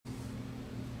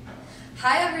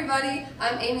Hi everybody,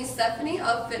 I'm Amy Stephanie,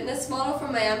 a fitness model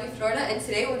from Miami, Florida, and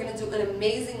today we're going to do an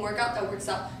amazing workout that works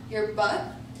out your butt,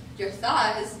 your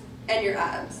thighs, and your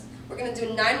abs. We're going to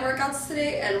do 9 workouts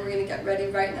today and we're going to get ready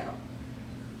right now.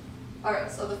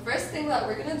 Alright, so the first thing that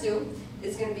we're going to do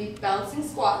is going to be bouncing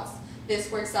squats.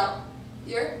 This works out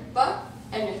your butt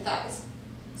and your thighs.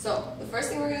 So the first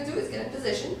thing we're going to do is get in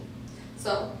position.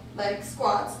 So like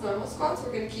squats, normal squats,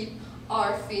 we're going to keep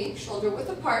our feet shoulder width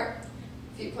apart,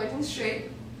 feet pointing straight,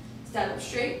 stand up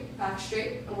straight, back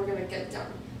straight, and we're going to get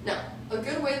down. Now, a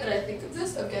good way that I think of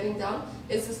this, of getting down,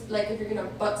 is just like if you're going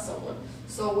to butt someone.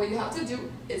 So what you have to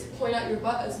do is point out your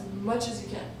butt as much as you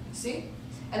can, see?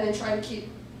 And then try to keep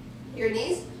your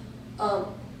knees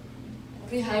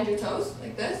behind your toes,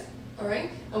 like this, alright?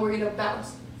 And we're going to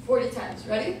bounce 40 times.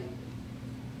 Ready?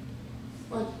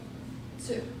 1,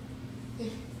 2,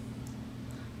 3,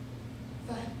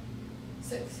 5,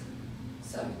 6,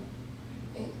 7,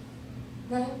 8,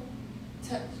 9,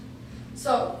 10.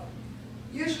 So,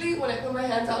 usually when I put my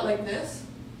hands out like this,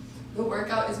 the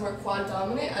workout is more quad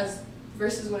dominant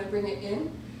versus when I bring it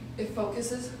in, it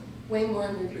focuses way more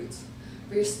on your glutes.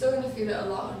 But you're still going to feel it a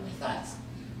lot on your thighs.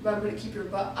 Remember to keep your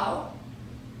butt out.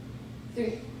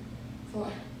 3,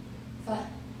 4, 5,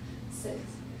 6,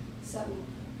 7,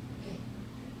 8,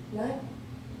 9,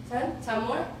 10. 10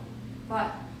 more.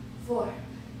 5, 4,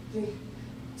 3,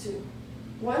 2,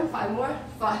 1. 5 more.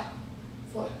 5,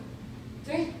 4,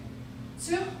 3,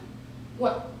 2,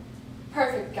 1.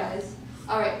 Perfect, guys.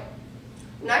 Alright.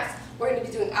 Next, we're going to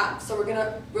be doing abs. So we're going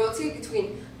to rotate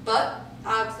between butt,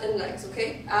 abs, and legs,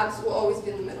 okay? Abs will always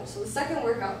be in the middle. So the second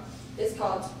workout is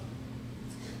called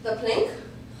the plank.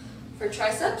 For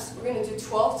triceps, we're going to do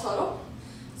 12 total.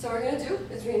 So what we're going to do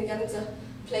is we're going to get into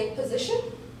plank position.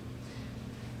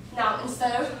 Now,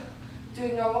 instead of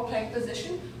doing normal plank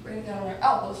position, we're going to get on our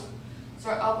elbows. So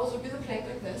our elbows will be the plank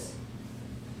like this.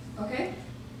 Okay?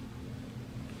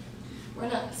 We're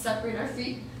going to separate our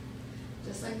feet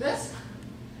just like this.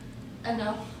 And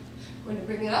now we're going to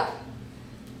bring it up.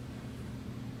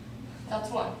 That's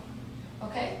 1.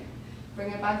 Okay?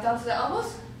 Bring it back down to the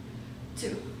elbows.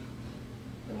 2.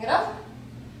 Bring it up.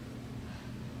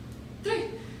 3.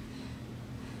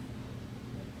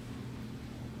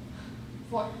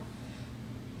 4.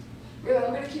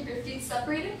 Remember to keep your feet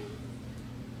separated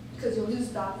because you'll lose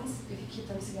balance if you keep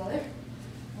them together.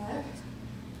 5,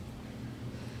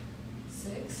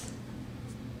 6,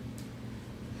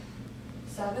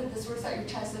 7. This works out your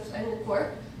triceps and your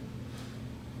core.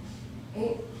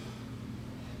 8,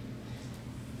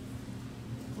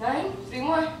 9. 3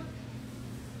 more.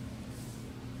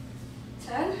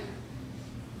 10,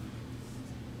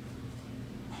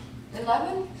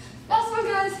 11. Last one,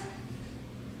 guys.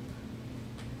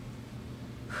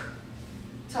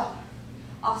 Tough.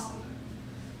 Awesome.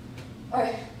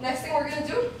 Alright, next thing we're going to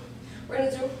do, we're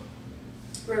going to do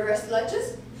reverse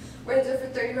lunges. We're going to do it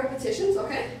for 30 repetitions,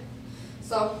 okay?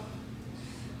 So,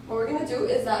 what we're going to do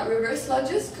is that reverse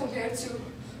lunges compared to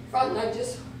front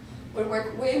lunges would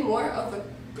work way more of the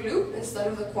glute instead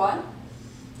of the quad.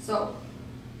 So,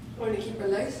 we're going to keep our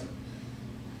legs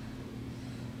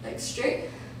straight,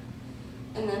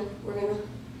 and then we're going to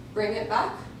bring it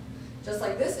back, just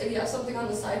like this. If you have something on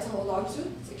the side to hold on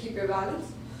to keep your balance,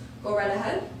 go right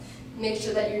ahead. Make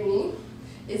sure that your knee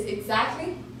is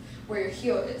exactly where your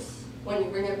heel is when you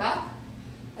bring it back,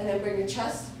 and then bring your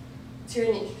chest to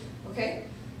your knee, okay?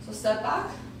 So step back,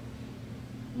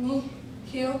 knee,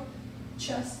 heel,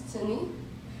 chest to knee,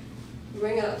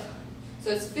 bring it up.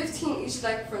 So it's 15 each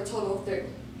leg for a total of 30.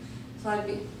 So that'd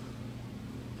be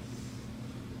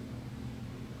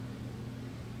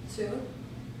 2,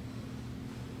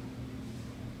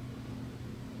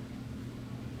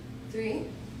 3,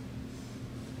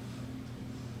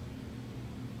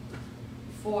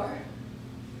 4,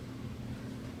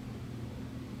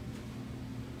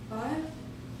 5,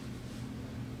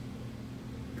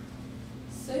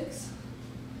 6,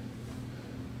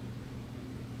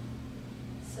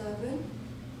 7.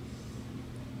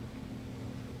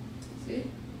 See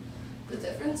the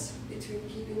difference between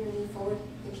keeping your knee forward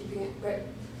and keeping it right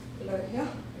below here, right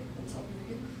on top of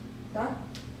your heel. Down.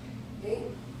 8,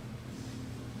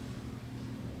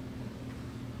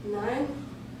 9.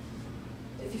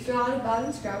 If you feel out of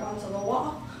balance, grab onto the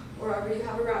wall, wherever you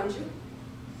have around you. 10.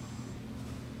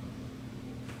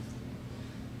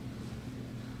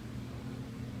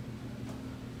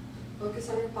 Focus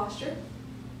on your posture.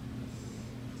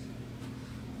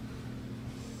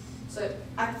 So it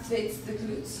activates the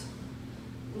glutes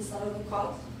instead of the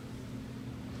quads.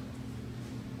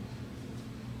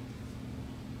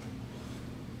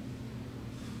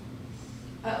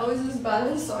 I always lose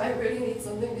balance, so I really need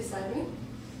something beside me.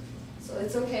 So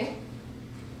it's okay,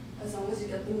 as long as you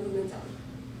get the movement down.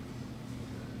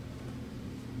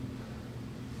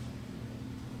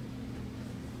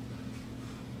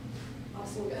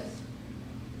 Awesome, guys.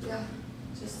 Yeah,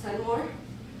 just 10 more.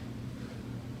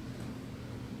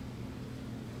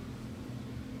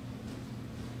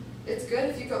 It's good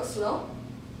if you go slow.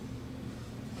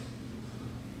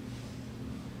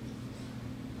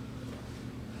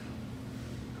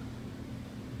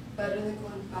 Better than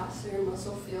going fast so your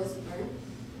muscle feels the burn.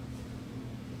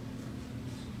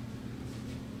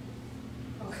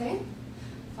 Okay,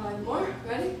 5 more,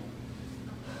 ready?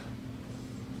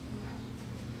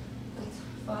 That's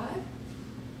 5.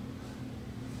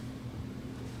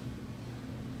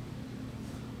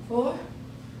 4.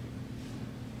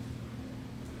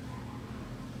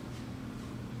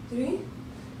 3.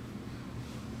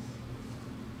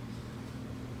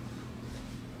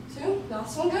 2.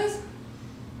 Last one, guys.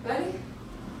 Ready?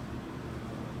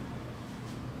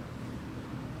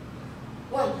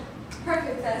 1.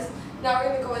 Perfect, guys. Now we're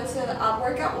going to go into the ab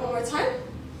workout one more time.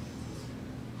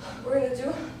 We're going to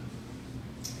do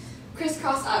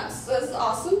crisscross abs. So this is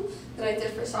awesome that I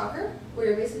did for soccer. What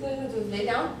you're basically going to do is lay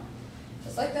down,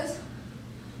 just like this.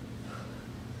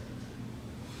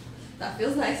 That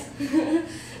feels nice.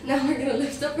 Now we're going to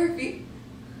lift up our feet,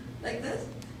 like this,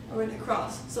 and we're going to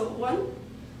cross. So 1,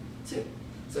 2.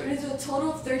 So we're going to do a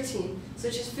total of 13. So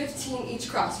it's just 15 each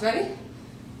cross. Ready?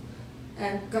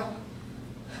 And go.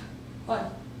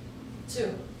 1,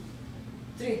 2,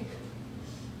 3,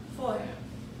 4,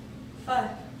 5,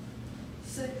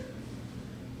 6,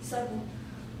 7,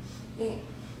 8,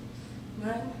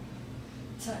 9,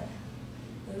 10,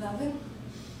 11,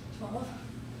 12,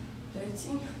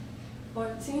 13,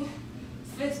 14,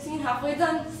 15, halfway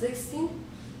done, 16,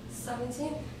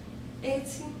 17,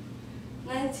 18,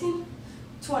 19,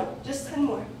 20, just 10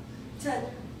 more. 10,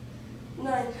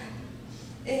 9,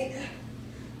 8,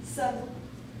 7,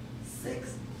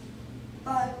 6,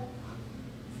 5,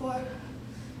 4,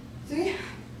 3,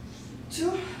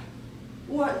 2,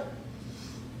 1.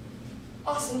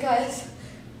 Awesome, guys.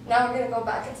 Now we're going to go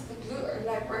back into the glute or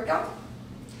leg workout.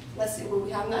 Let's see what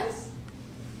we have next.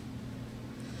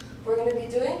 We're going to be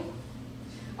doing,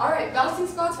 alright, bouncing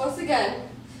squats once again.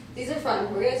 These are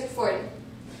fun. We're going to do 40.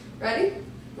 Ready?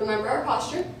 Remember our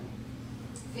posture.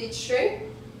 Feet straight.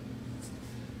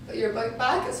 Put your butt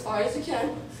back as far as you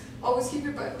can. Always keep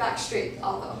your butt back straight,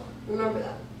 although. Remember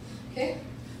that. Okay?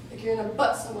 Like you're going to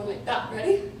butt someone like that.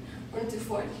 Ready? We're going to do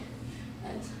 40.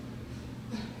 And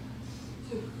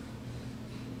 2.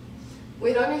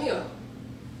 Weight on your heel.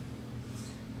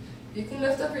 You can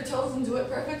lift up your toes and do it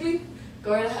perfectly.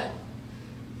 Go right ahead.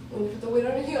 When you put the weight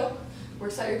on your heel,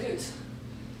 works out your glutes.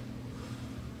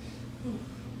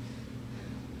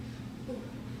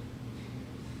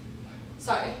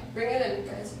 Sorry, bring it in,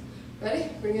 guys. Ready?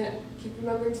 Bring it in. Keep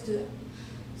remembering to do that.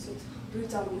 So,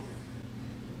 glute down.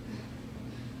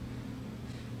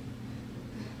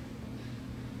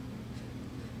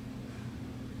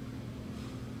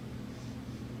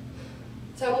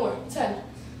 10 more. 10,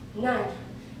 9,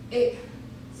 8,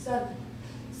 7,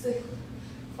 6,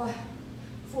 5,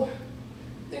 4,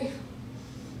 3.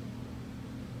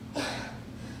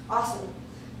 Awesome.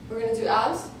 We're going to do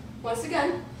abs once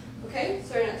again. Okay,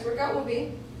 so our next workout will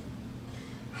be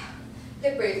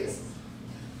hip raises.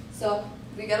 So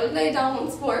we gotta lay down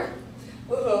once more.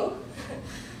 Woohoo!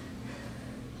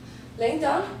 Laying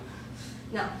down.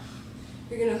 Now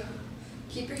you're gonna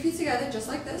keep your feet together just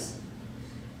like this.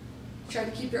 Try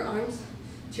to keep your arms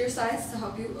to your sides to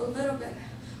help you a little bit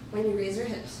when you raise your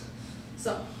hips.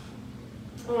 So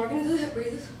when we're gonna do the hip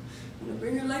raises, I'm gonna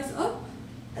bring your legs up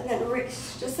and then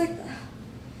raise just like that,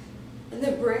 and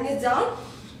then bring it down.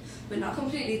 But not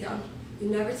completely down. You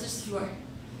never touch the floor.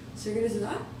 So you're going to do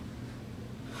that.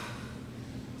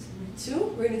 So 2.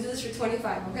 We're going to do this for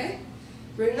 25, okay?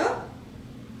 Bring up.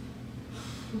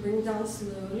 Bring down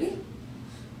slowly.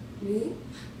 Knee.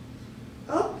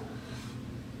 Up.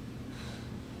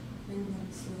 Bring down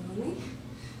slowly.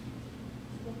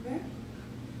 Over.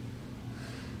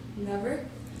 Never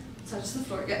touch the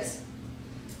floor, guys.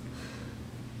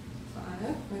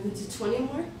 5. We're going to do 20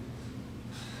 more.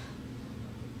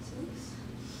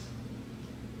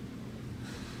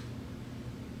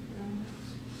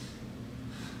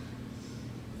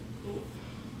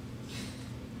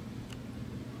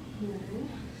 9,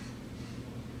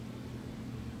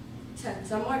 10.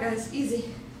 Some more, guys. Easy.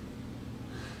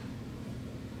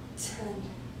 10,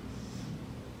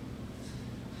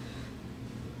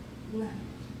 9,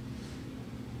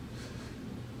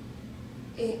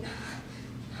 8.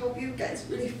 Hope you guys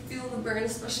really feel the burn,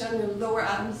 especially on your lower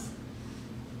abs.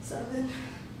 7,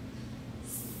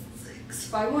 6.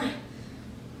 5 more.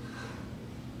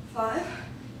 5,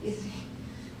 easy.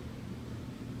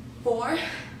 4,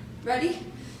 ready?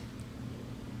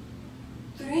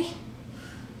 3,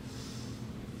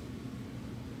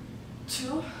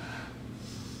 2,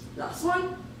 last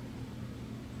one.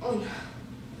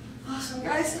 Awesome,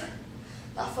 guys.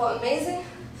 That felt amazing.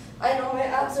 I know my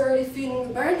abs are already feeling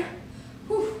the burn.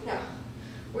 Whew. Now,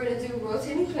 we're gonna do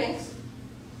rotating planks.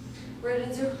 We're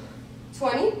gonna do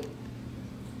 20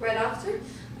 right after,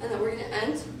 and then we're gonna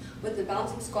end with the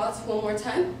bouncing squats one more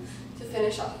time to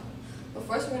finish off. But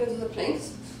first, we're gonna do the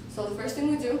planks. So the first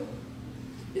thing we do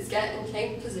is get in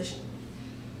plank position.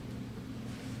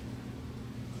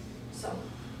 So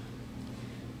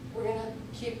we're gonna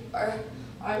keep our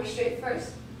arms straight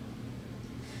first.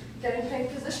 Get in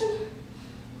plank position.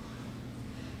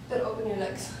 Then open your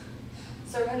legs.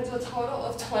 So we're gonna do a total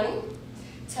of 20,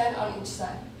 10 on each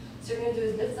side. So what you're gonna do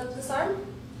is lift up this arm,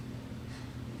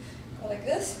 go like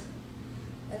this,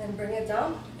 and then bring it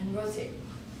down and rotate.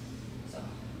 So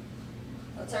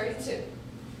that's already 2.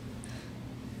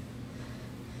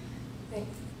 3,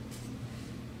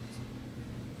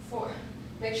 4.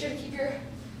 Make sure to keep your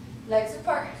legs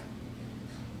apart.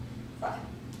 5,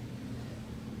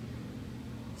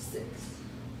 6,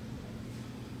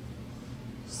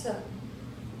 7,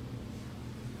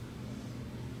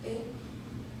 8,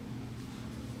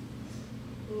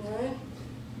 9,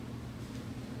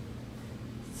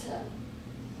 10.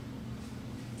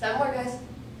 10 more, guys.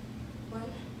 1,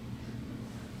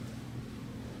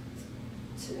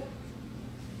 2.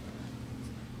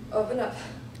 Open up.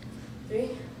 3,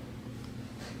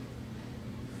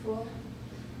 4,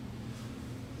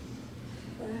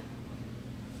 5,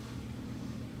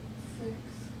 6.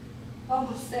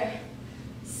 Almost there.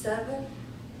 7,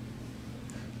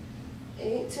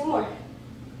 8. 2 more.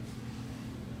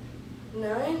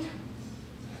 9,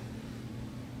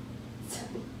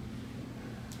 10.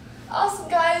 Awesome,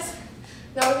 guys.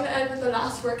 Now we're going to end with the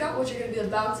last workout, which are going to be the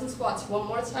bouncing squats one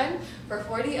more time for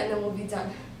 40, and then we'll be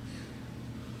done.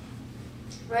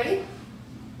 Ready?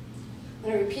 I'm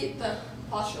going to repeat the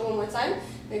posture one more time.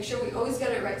 Make sure we always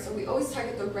get it right. So we always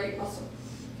target the right muscle,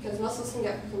 because muscles can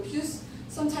get confused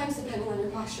sometimes depending on your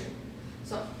posture.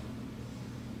 So,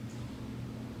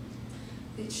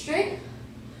 feet straight.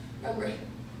 Remember,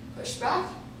 push back.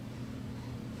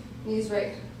 Knees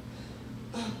right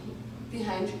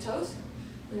behind your toes.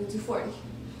 We're going to do 40.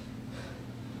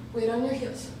 Weight on your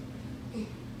heels.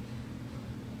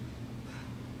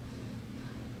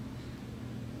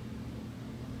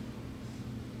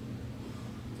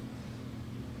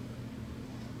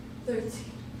 13,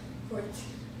 14,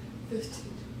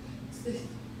 15, 16,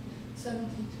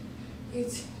 17,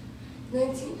 18,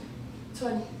 19,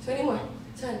 20. 20 more.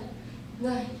 10,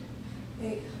 9,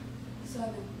 8,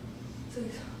 7,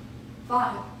 6,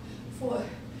 5, 4,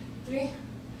 3,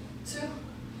 2,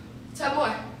 10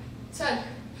 more. 10,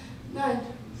 9,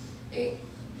 8,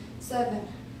 7,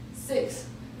 6,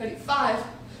 ready, 5,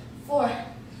 4,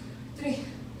 3,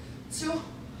 2,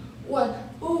 1.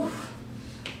 Oof.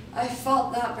 I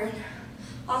felt that burn.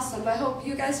 Awesome. I hope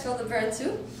you guys feel the burn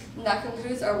too. And that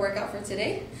concludes our workout for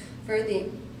today for the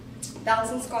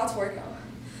bouncing squats workout.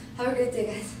 Have a great day,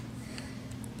 guys.